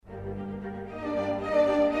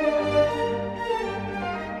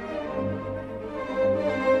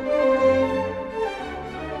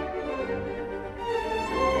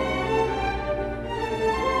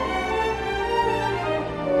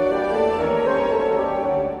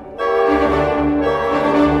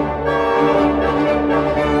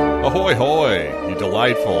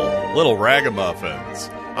delightful little ragamuffins.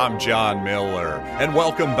 I'm John Miller, and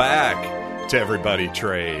welcome back to Everybody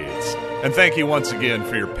Trades. And thank you once again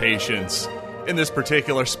for your patience in this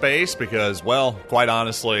particular space because, well, quite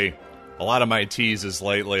honestly, a lot of my teases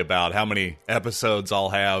lately about how many episodes I'll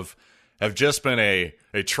have just been a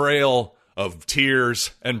trail of tears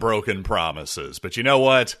and broken promises. But you know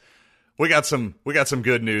what? We got some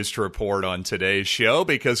good news to report on today's show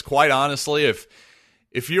because, quite honestly,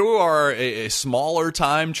 if you are a smaller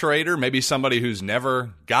time trader, maybe somebody who's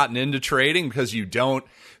never gotten into trading because you don't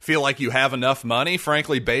feel like you have enough money,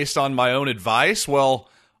 frankly, based on my own advice, well,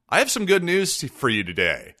 I have some good news for you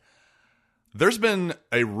today. There's been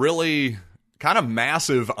a really kind of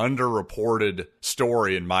massive underreported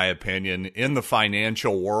story, in my opinion, in the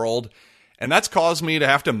financial world, and that's caused me to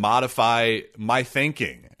have to modify my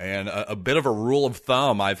thinking. And a bit of a rule of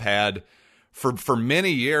thumb I've had for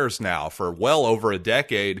many years now, for well over a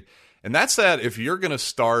decade, and that's that if you're going to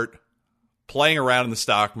start playing around in the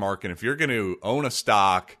stock market, if you're going to own a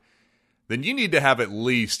stock, then you need to have at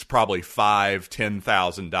least probably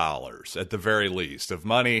 $5,000-$10,000 at the very least of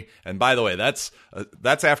money. And by the way, that's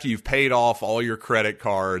after you've paid off all your credit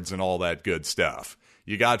cards and all that good stuff.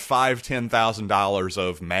 You got $5,000-$10,000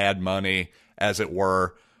 of mad money, as it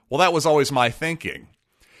were. Well, that was always my thinking.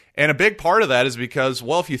 And a big part of that is because,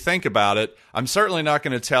 well, if you think about it, I'm certainly not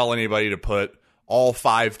going to tell anybody to put all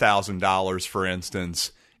 $5,000, for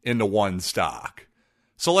instance, into one stock.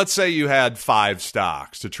 So let's say you had 5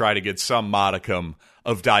 stocks to try to get some modicum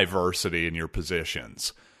of diversity in your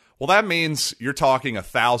positions. Well, that means you're talking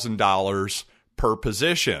 $1,000 per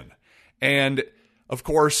position. And, of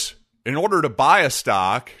course, in order to buy a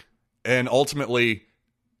stock and ultimately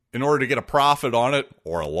in order to get a profit on it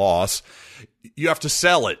or a loss, you have to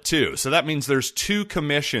sell it too. So that means there's 2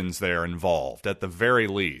 commissions there involved at the very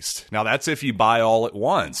least. Now that's if you buy all at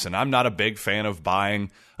once, and I'm not a big fan of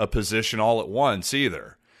buying a position all at once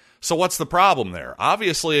either. So what's the problem there?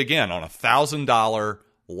 Obviously, again, on a $1,000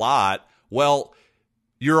 lot, well,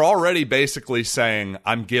 you're already basically saying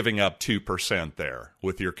I'm giving up 2% there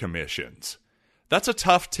with your commissions. That's a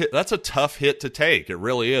tough hit to take. It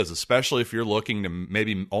really is, especially if you're looking to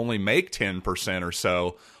maybe only make 10% or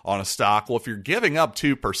so on a stock. Well, if you're giving up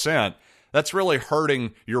 2%, that's really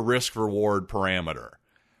hurting your risk-reward parameter.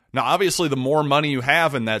 Now, obviously, the more money you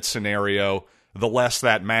have in that scenario, the less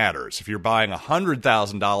that matters. If you're buying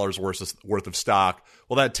 $100,000 worth of stock,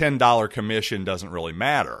 well, that $10 commission doesn't really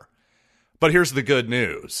matter. But here's the good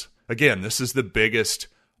news. Again, this is the biggest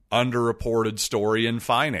underreported story in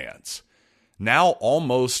finance. Now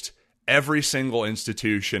almost every single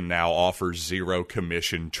institution now offers zero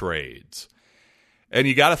commission trades. And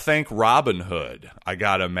you got to thank Robinhood, I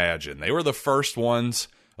got to imagine. They were the first ones,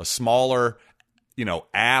 a smaller,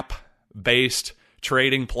 app-based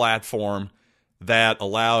trading platform that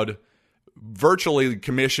allowed virtually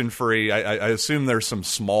commission-free. I assume there's some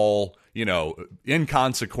small,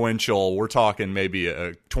 inconsequential, we're talking maybe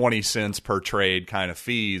 20 cents per trade kind of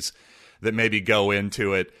fees that maybe go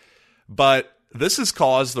into it. But this has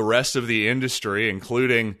caused the rest of the industry,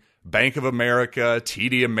 including Bank of America,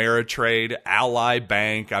 TD Ameritrade, Ally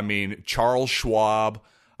Bank, Charles Schwab.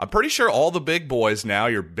 I'm pretty sure all the big boys now,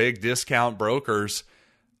 your big discount brokers,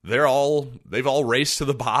 they've all raced to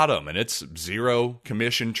the bottom, and it's zero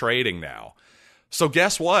commission trading now. So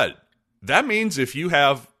guess what? That means if you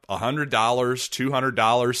have $100,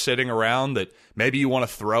 $200 sitting around that maybe you want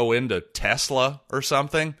to throw into Tesla or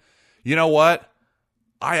something, you know what?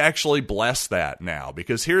 I actually bless that now,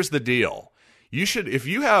 because here's the deal. You should, if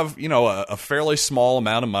you have, a fairly small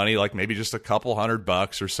amount of money, like maybe just a couple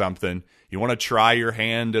 $100 or something, you want to try your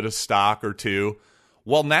hand at a stock or two,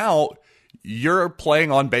 well, now you're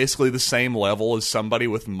playing on basically the same level as somebody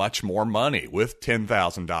with much more money, with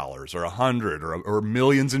 $10,000 or $100 or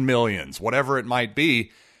millions and millions, whatever it might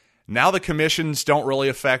be. Now the commissions don't really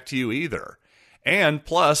affect you either. And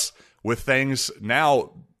plus, with things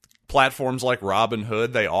now, platforms like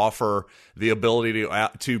Robinhood, they offer the ability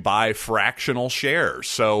to buy fractional shares.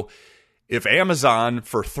 So if Amazon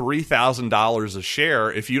for $3,000 a share,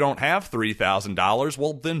 if you don't have $3,000,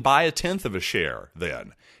 well, then buy a tenth of a share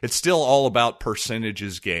then. It's still all about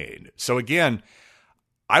percentages gained. So again,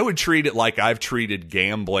 I would treat it like I've treated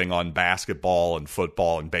gambling on basketball and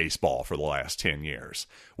football and baseball for the last 10 years,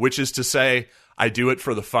 which is to say I do it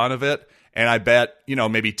for the fun of it. And I bet,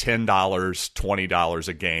 maybe $10, $20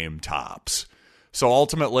 a game tops. So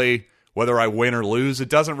ultimately, whether I win or lose, it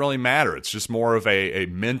doesn't really matter. It's just more of a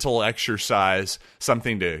mental exercise,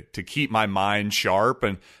 something to keep my mind sharp,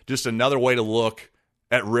 and just another way to look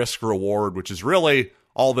at risk reward, which is really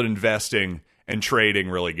all that investing and trading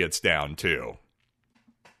really gets down to.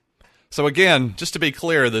 So again, just to be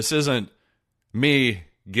clear, this isn't me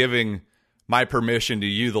giving my permission to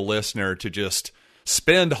you, the listener, to just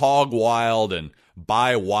spend hog wild and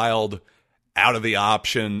buy wild out of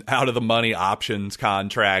the money options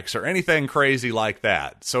contracts or anything crazy like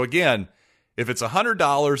that. So again, if it's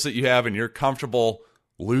 $100 that you have and you're comfortable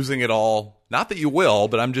losing it all, not that you will,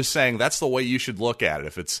 but I'm just saying that's the way you should look at it.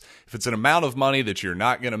 If it's an amount of money that you're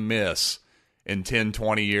not going to miss in 10,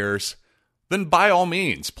 20 years, then by all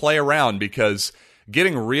means, play around, because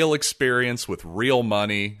getting real experience with real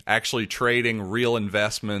money, actually trading real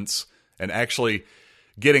investments, and actually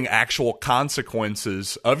getting actual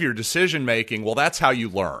consequences of your decision making, well, that's how you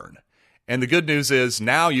learn. And the good news is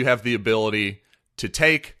now you have the ability to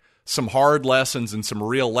take some hard lessons and some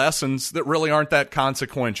real lessons that really aren't that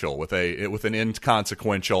consequential with an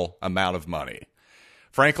inconsequential amount of money.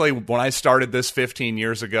 Frankly, when I started this 15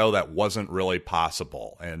 years ago, that wasn't really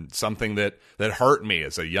possible, and something that hurt me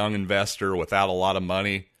as a young investor without a lot of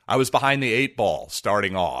money. I was behind the 8 ball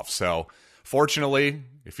starting off. So fortunately,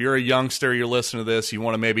 if you're a youngster, you're listening to this, you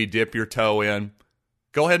want to maybe dip your toe in,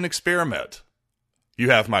 go ahead and experiment. You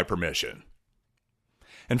have my permission.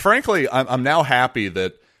 And frankly, I'm now happy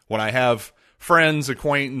that when I have friends,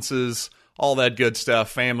 acquaintances, all that good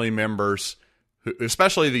stuff, family members,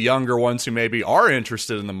 especially the younger ones who maybe are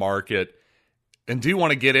interested in the market and do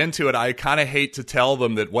want to get into it, I kind of hate to tell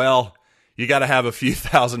them that, well, you got to have a few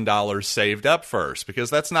 $1,000s saved up first, because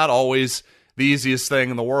that's not always the easiest thing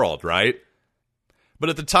in the world, right? But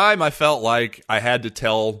at the time, I felt like I had to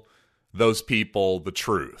tell those people the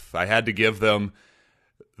truth. I had to give them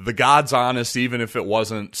the God's honest, even if it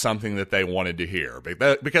wasn't something that they wanted to hear,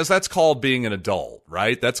 because that's called being an adult,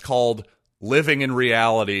 right? That's called living in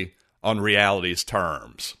reality on reality's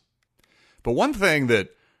terms. But one thing that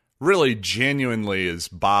really genuinely is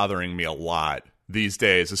bothering me a lot these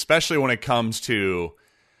days, especially when it comes to,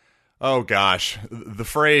 oh gosh, the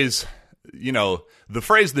phrase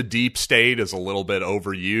the deep state is a little bit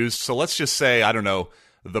overused. So let's just say, I don't know,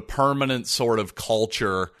 the permanent sort of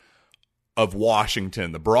culture of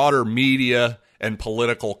Washington, the broader media and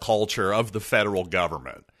political culture of the federal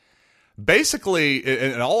government. Basically,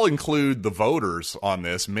 and I'll include the voters on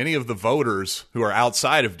this, many of the voters who are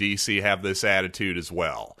outside of D.C. have this attitude as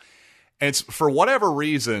well. And it's for whatever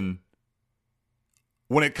reason,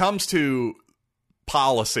 when it comes to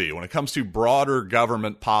policy, when it comes to broader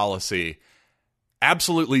government policy,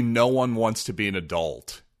 absolutely no one wants to be an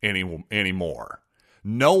adult anymore.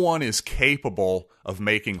 No one is capable of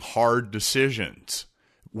making hard decisions.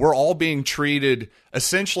 We're all being treated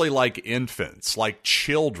essentially like infants, like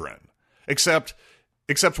children. Except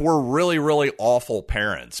we're really, really awful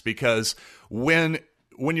parents, because when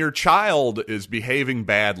your child is behaving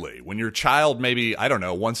badly, when your child maybe, I don't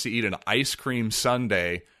know, wants to eat an ice cream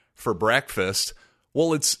sundae for breakfast,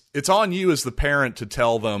 well, it's on you as the parent to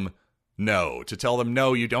tell them no,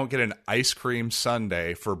 you don't get an ice cream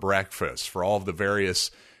sundae for breakfast for all of the various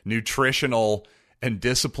nutritional and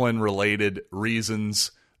discipline-related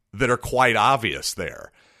reasons that are quite obvious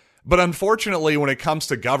there. But unfortunately, when it comes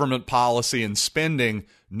to government policy and spending,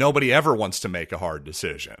 nobody ever wants to make a hard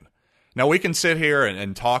decision. Now, we can sit here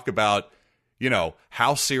and talk about,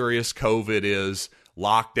 how serious COVID is,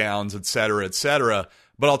 lockdowns, et cetera,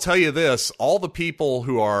 but I'll tell you this, all the people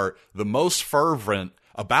who are the most fervent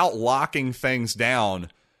about locking things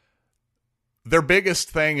down, their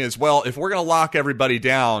biggest thing is, well, if we're going to lock everybody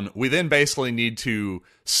down, we then basically need to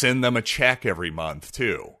send them a check every month,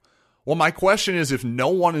 too. Well, my question is, if no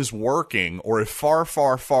one is working, or if far,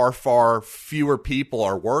 far, far, far fewer people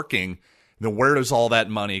are working, then where does all that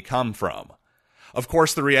money come from? Of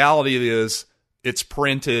course, the reality is it's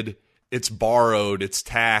printed, it's borrowed, it's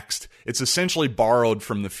taxed. It's essentially borrowed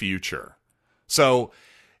from the future. So,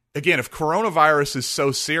 again, if coronavirus is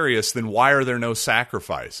so serious, then why are there no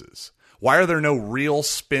sacrifices? Why are there no real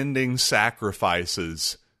spending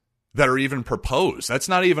sacrifices that are even proposed? That's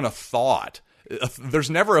not even a thought. There's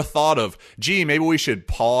never a thought of, gee, maybe we should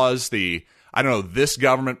pause this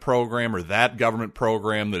government program or that government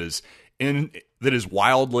program that is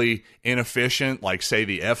wildly inefficient, like, say,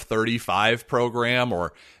 the F-35 program,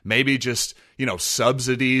 or maybe just,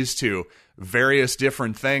 subsidies to various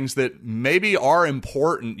different things that maybe are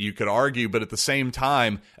important, you could argue, but at the same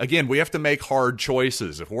time, again, we have to make hard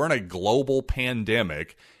choices. If we're in a global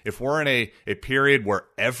pandemic, if we're in a period where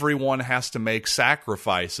everyone has to make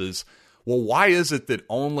sacrifices, well, why is it that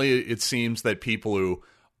only it seems that people who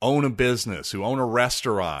own a business, who own a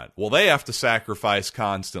restaurant, well, they have to sacrifice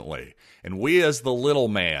constantly. And we as the little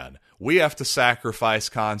man, we have to sacrifice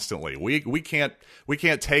constantly. We can't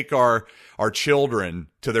take our children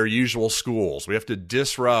to their usual schools. We have to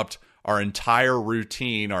disrupt our entire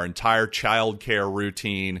routine, our entire childcare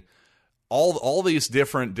routine, all these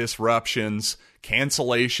different disruptions,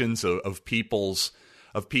 cancellations of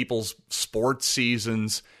people's sports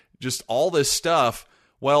seasons, just all this stuff.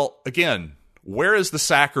 Well, again, where is the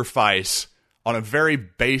sacrifice on a very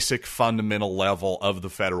basic fundamental level of the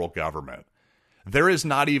federal government? There is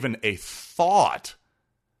not even a thought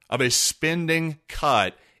of a spending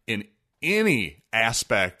cut in any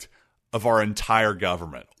aspect of our entire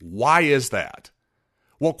government. Why is that?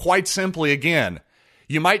 Well, quite simply, again,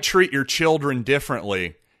 you might treat your children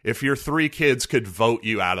differently if your 3 kids could vote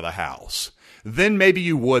you out of the house. Then maybe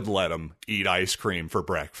you would let them eat ice cream for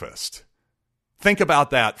breakfast. Think about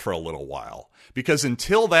that for a little while, because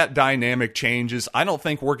until that dynamic changes, I don't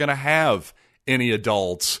think we're going to have any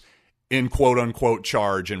adults in quote-unquote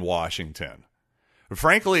charge in Washington.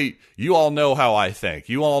 Frankly, you all know how I think.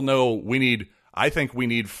 You all know I think we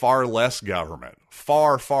need far less government.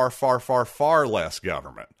 Far, far, far, far, far less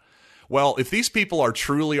government. Well, if these people are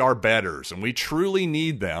truly our betters and we truly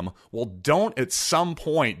need them, well, at some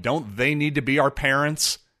point, don't they need to be our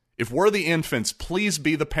parents? If we're the infants, please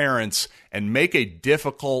be the parents and make a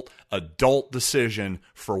difficult adult decision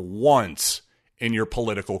for once in your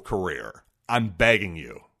political career. I'm begging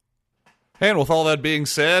you. And with all that being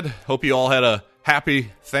said, hope you all had a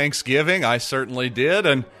happy Thanksgiving. I certainly did.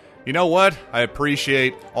 And you know what? I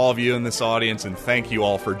appreciate all of you in this audience, and thank you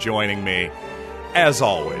all for joining me. As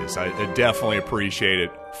always, I definitely appreciate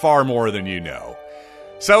it far more than you know.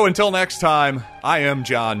 So until next time, I am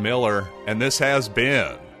John Miller, and this has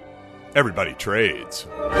been Everybody Trades.